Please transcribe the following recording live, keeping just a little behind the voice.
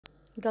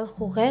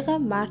Գլխուղեղը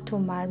մարդու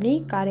մարմնի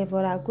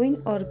կարևորագույն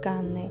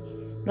օրգանն է։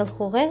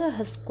 Գլխուղեղը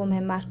հսկում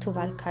է մարդու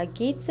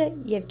վարքագիծը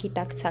և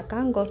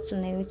գիտակցական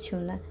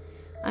գործունեությունը։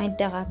 Այն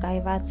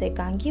տեղակայված է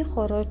գանգի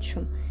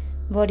խոռոչում,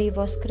 որի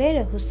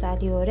ոսկրերը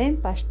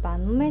հուսալիորեն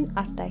պաշտպանում են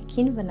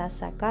արտաքին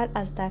վնասակար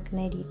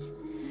ազդակներից։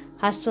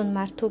 Հասուն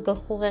մարդու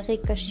գլխուղեղի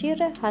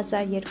կշիռը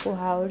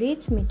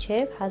 1200-ից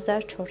մինչև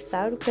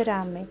 1400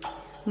 գրամ է,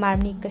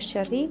 մարմնի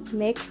կշիռի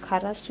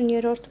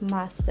 1/40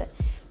 մասը,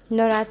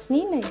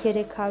 նորածնինը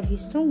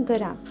 350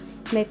 գրամ,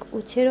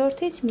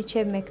 1/8-ից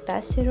մինչև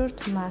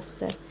 1/10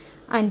 մասը,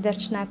 այն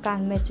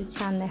վերջնական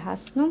մեծությանն է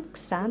հասնում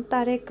 20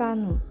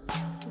 տարեկանում։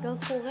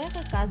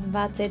 Գլխուղեղը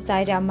կազմված է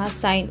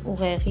ծայրամասային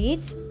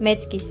ուղեղից,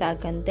 մեծ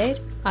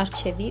կիսագնդեր,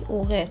 առջևի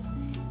ուղեղ,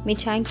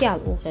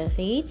 միջանկյալ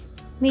ուղեղից,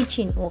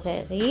 միջին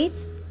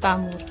ուղեղից,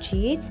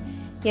 կամուրջից,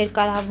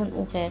 երկարավուն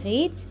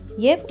ուղեղից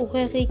և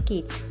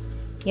ուղեղիկից։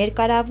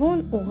 Երկարավուն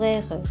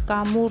ուղեղը,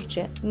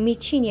 կամուրջը,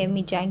 միջին և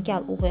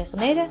միջանկյալ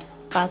ուղեղները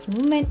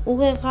կազմում են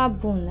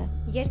ուղեղաբունը։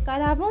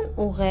 Երկարավուն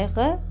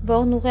ուղեղը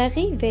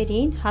ողնուղեղի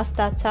վերին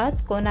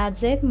հաստացած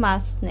կոնաձև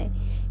մասն է,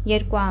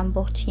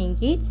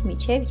 2,5-ից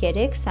մինչև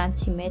 3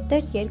 սմ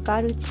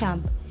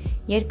երկարությամբ։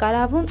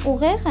 Երկարավուն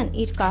ուղեղն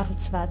իր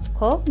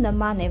կառուցվածքով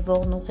նման է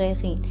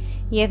ողնուղեղին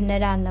և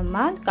նրա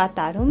նման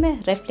կատարում է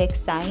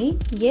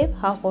ռեֆլեքսային և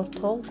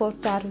հաղորդող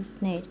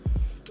գործառույթներ։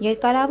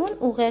 Երկարավուն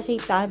ուղեղի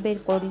տարբեր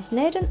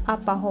կորիզներն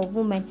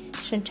ապահովում են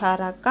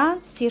շնչառական,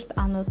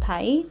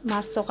 սիրտ-անոթային,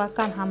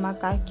 մարսողական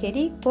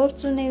համակարգերի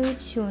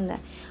գործունեությունը,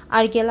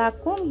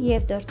 արգելակում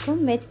և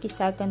դրդում մեծ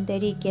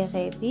կիսագնդերի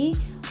կեղևի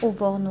ու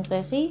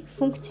ողնուղեղի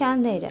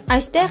ֆունկցիաները։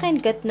 Այստեղ են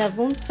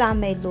գտնվում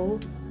ծամելու,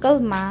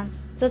 կլման,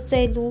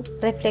 ծծելու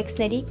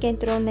ռեֆլեքսների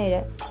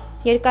կենտրոնները։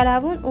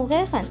 Երկարավուն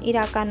ուղեղն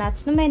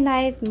իրականացնում է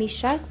նաև մի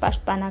շարք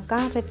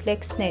պաշտպանական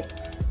ռեֆլեքսներ՝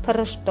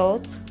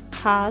 փռշտոց,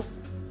 թաս,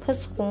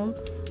 փսխում,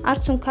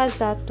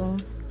 արցունքազատում,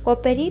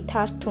 կոպերի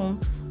թարթում,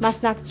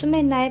 մասնակցում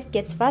է նաև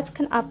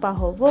կեցվածքն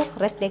ապահովող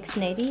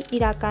ռեֆլեքսների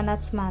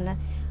իրականացմանը։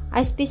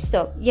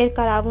 Այսպիսով,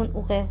 երկարավուն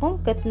ուղեղում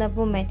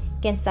գտնվում են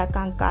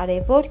կենսական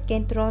կարևոր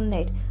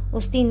կենտրոններ,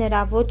 ուստի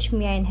նրա ոչ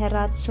միայն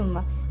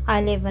հեռացումը,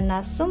 այլև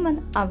վնասումն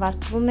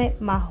ավարտվում է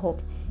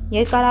մահով։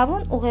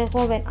 Երկարավուն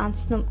ուղեղով են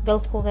անցնում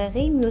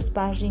գլխուղեղի մյուս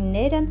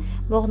բաժիններն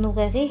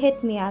ողնուղեղի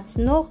հետ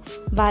միացնող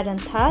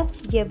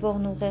վարընթաց և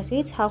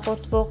ողնուղեղից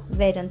հաղորդվող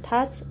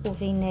վերընթաց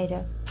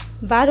ուղիները։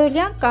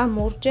 Վարոլյան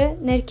կամուրջը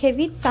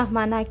ներքևից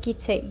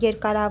սահմանակից է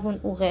երկարավուն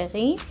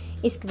ուղեղին,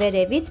 իսկ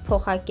վերևից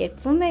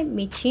փոխակերպվում է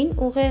միջին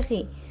ուղեղի։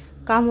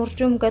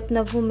 Կամուրջում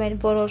գտնվում են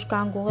որոշ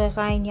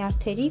գանգուղեղային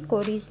նյարդերի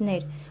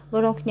կորիզներ,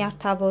 որոնք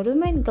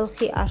նյարդավորում են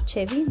գլխի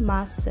առջևի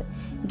մասը,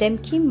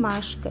 դեմքի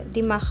մաշկը,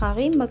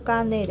 դիմախաղի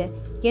մկաները,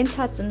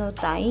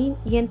 ենթածնոտային,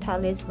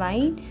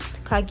 ենթալեզվային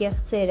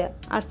թքագեղձերը,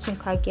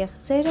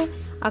 արցունքագեղձերը,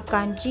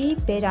 ականջի,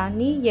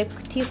 բերանի և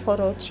քթի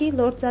խոռոչի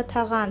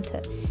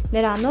լորձաթաղանթը։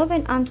 Նրանով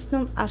են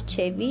անցնում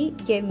առջևի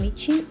և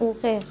միջին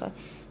ուղեղը,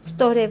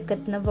 ստորև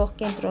գտնվող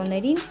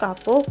կենտրոններին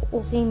կապող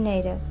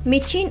ուղիները։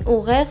 Միջին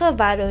ուղեղը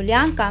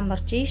վարոլյան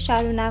կամրջի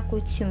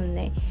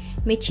շարունակությունն է։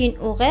 Միջին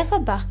ուղեղը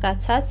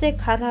բաղկացած է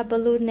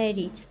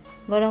քառաբլուրներից,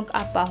 որոնք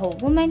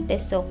ապահովում են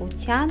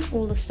տեսողության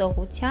ու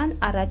լսողության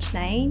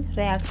առաջնային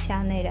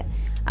ռեակցիաները,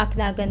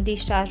 ակնագնդի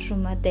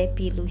շարժումը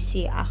դեպի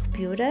լույսի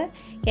աղբյուրը,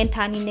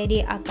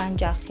 կենդանիների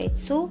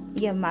ականջախեցու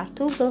և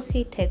մարդու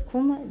գլխի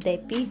թեքումը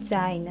դեպի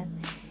ձայնը։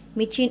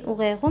 Միջին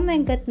ուղեղում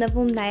են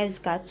գտնվում նաև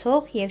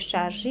զգացող և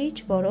շարժիչ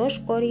որոշ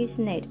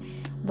կորիզներ,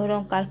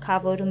 որոնք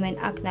կարգավորում են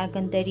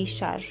ակնագնդերի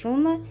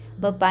շարժումը,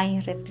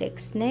 բբային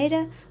ռեֆլեքսները,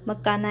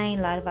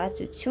 մկանային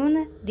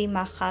լարվածությունը,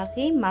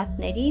 դիմախաղի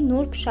մատների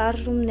նուրբ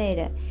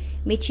շարժումները։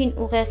 Միջին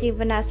ուղեղի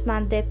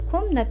վնասման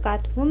դեպքում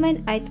նկատվում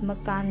են այդ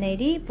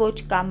մկանների ոչ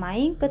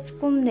կամային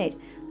կծկումներ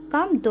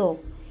կամ դող։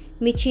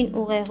 Միջին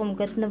ուղեղում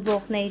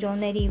գտնվող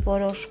նեյրոնների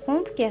որոշ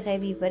խումբ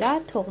կեղևի վրա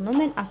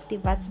թողնում են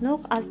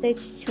ակտիվացնող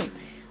ազդեցություն,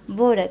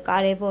 որը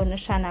կարևոր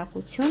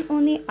նշանակություն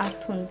ունի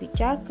արթուն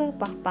վիճակը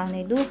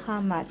պահպանելու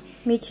համար։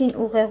 Միջին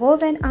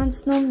ուղեղով են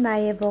անցնում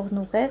նաև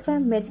ողնուղեղը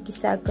մեծ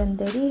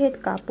կիսագնդերի հետ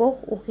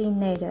կապող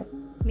ուղիները։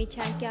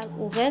 Միջանկյալ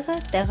ուղեղը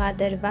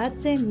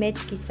տեղադրված է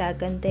մեծ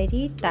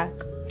կիսագնդերի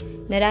տակ։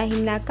 Նրա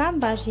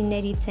հիմնական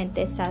բաժիններից են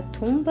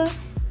տեսաթումբը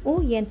ու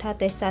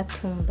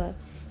ենթատեսաթումբը։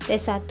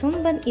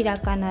 Տեսաթումբն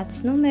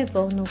իրականացնում է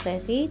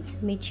ողնուղեղից,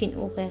 միջին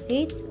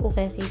ուղեղից,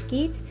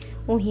 ուղեղիկից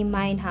ու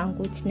հիմային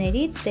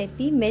հանգույցներից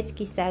դեպի մեծ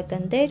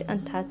կիսագնդեր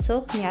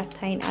ընթացող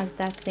նյարդային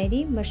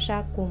ազդակների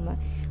մշակումը,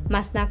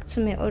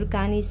 մասնակցում է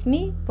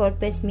օրգանիզմի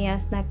որպես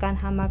միասնական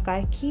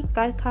համակարգի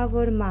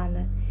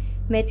կարգավորմանը։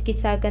 Մեծ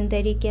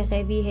կիսագնդերի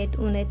կեղևի հետ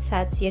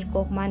ունեցած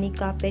երկկողմանի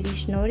կապերի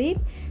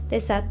շնորհիվ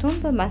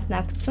տեսաթումբը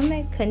մասնակցում է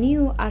քնի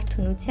ու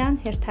արթունության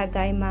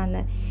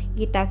հերթագայմանը,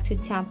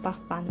 գիտակցության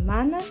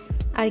պահպանմանը,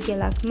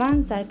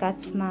 արգելակման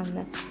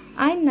զարգացմանը։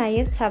 Այն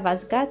նաև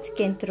ցավազգաց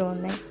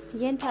կենտրոն է։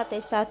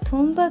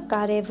 Ենթատեսաթումբը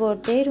կարևոր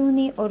դեր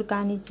ունի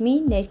օրգանիզմի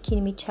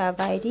ներքին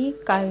միջավայրի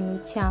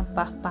կայունության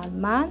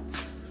պահպանման,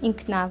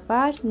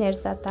 ինքնավար,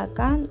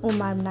 ներզատական ու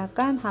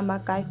մարմնական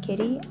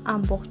համակարգերի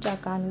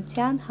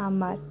ամբողջականության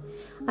համար։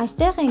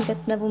 Այստեղ են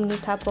գտնվում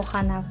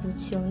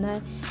նյութափոխանակությունը,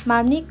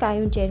 մարմնի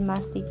կայուն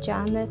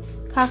ջերմաստիճանը,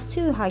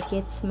 քաղցի ու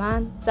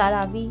հագեցման,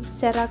 ծարավի,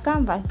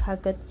 սեռական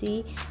վարքագծի,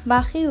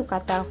 վախի ու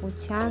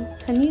կատաղության,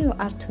 քնի ու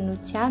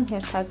արթունության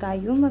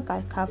հերթագայումը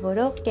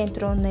կարգավորող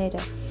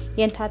կենտրոնները,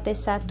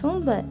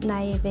 ենթատեսաթումբը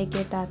նաև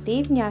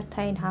վեգետատիվ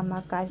նյարդային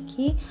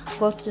համակարգի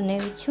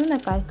գործունեությունը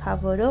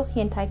կարգավորող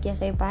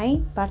ենթակեղևային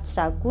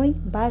բարձրագույն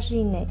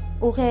բաժին է։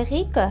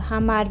 Ուղեղիկը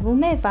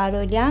համարվում է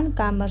վարոլյան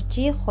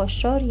կամրջի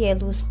խոշոր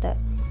ելուստը։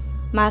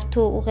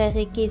 Մարդու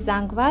ուղեղիկի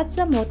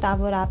զանգվածը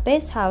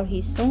մոտավորապես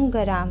 150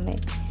 գրամ է։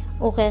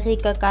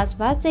 Ուղեղիկը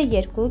կազմված է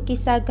երկու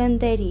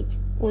կիսագնդերից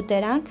ու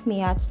դրանք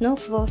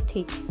միացնող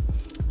որդից։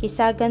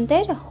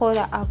 Կիսագնդերը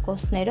խորը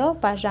ակոսներով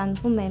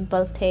բաժանվում են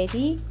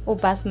բլթերի ու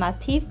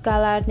բազմաթիվ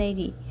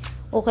գալարների։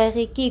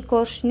 Ուղեղիկի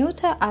գորշ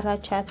նյութը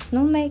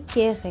առաջացնում է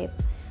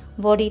կեղև,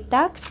 որի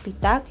տակ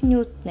սպիտակ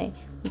նյութն է,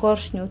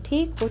 գորշ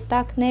նյութի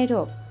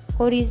կուտակներով,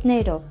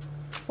 կորիզներով։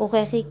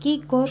 Ուղեղիկի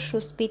գորշ ու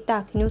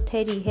սպիտակ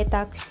նյութերի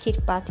հետաքրքիր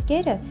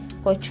պատկերը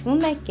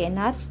կոչվում է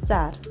կենաց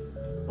ծառ։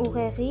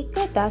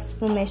 Ուղեղիկը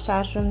դասվում է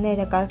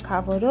շարժումները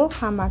կարգավորող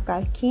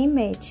համակարգի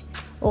մեջ։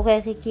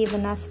 Ուղեղիկի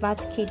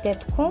վնասվածքի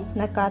դեպքում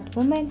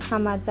նկատվում են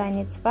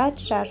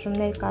համաձայնեցված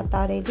շարժումներ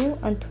կատարելու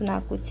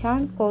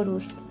ընդունակության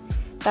կորուստ,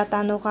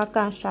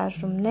 տատանողական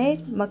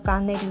շարժումներ,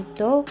 մկանների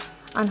դող,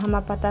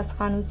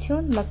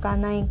 անհամապատասխանություն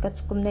մկանային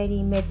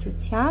կծկումների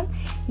մեծության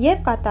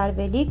և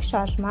կատարվելիք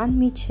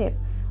շարժման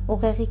միջև։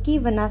 Ուղեղիկի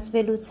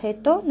վնասվելուց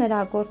հետո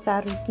նրա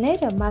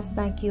գործառույթները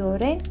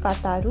մասնակիորեն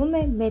կատարում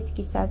է մեծ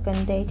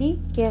կիսագնդերի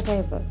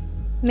կեղևը։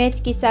 Մեծ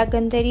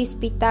կիսագնդերի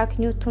սպիտակ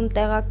նյութում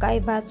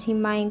տեղակայված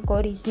հիմային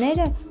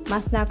կորիզները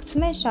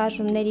մասնակցում են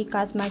շարժումների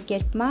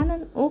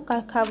կազմակերպմանն ու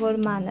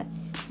կարգավորմանը։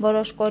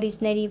 Որոշ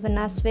կորիզների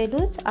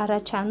վնասվելուց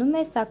առաջանում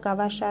է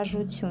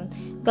սակավաշարժություն,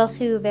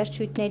 գլխի ու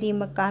վերջույթների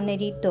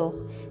մկաների դող,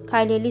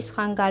 քայլելիս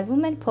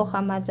խանգարվում են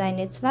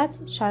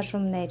փոխհամաձայնեցված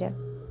շարժումները։